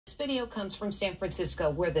This video comes from San Francisco,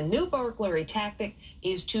 where the new burglary tactic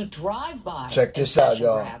is to drive by. Check this out,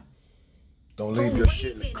 y'all. Don't leave your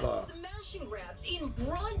shit in the car. Smash and grabs in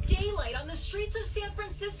broad daylight on the streets of San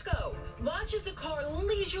Francisco. Watch as a car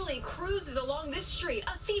leisurely cruises along this street.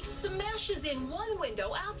 A thief smashes in one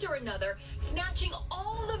window after another, snatching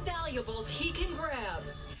all the valuables he can grab.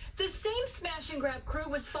 The same smash and grab crew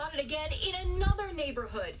was spotted again in another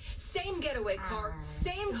neighborhood. Same getaway car,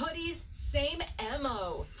 same hoodies, same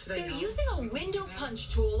MO. They're using a window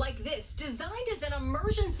punch tool like this, designed as an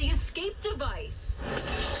emergency escape device.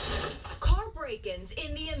 Car break-ins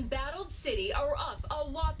in the embattled city are up a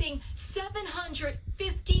whopping 753%.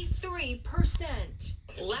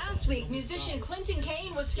 Last week, musician Clinton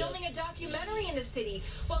Kane was filming a documentary in the city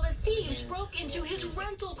while the thieves broke into his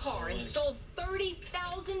rental car and stole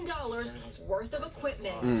 $30,000 worth of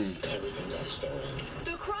equipment.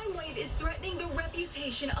 The crime wave is threatening the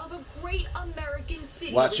reputation of a great American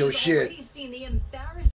city. Watch your shit. Seen the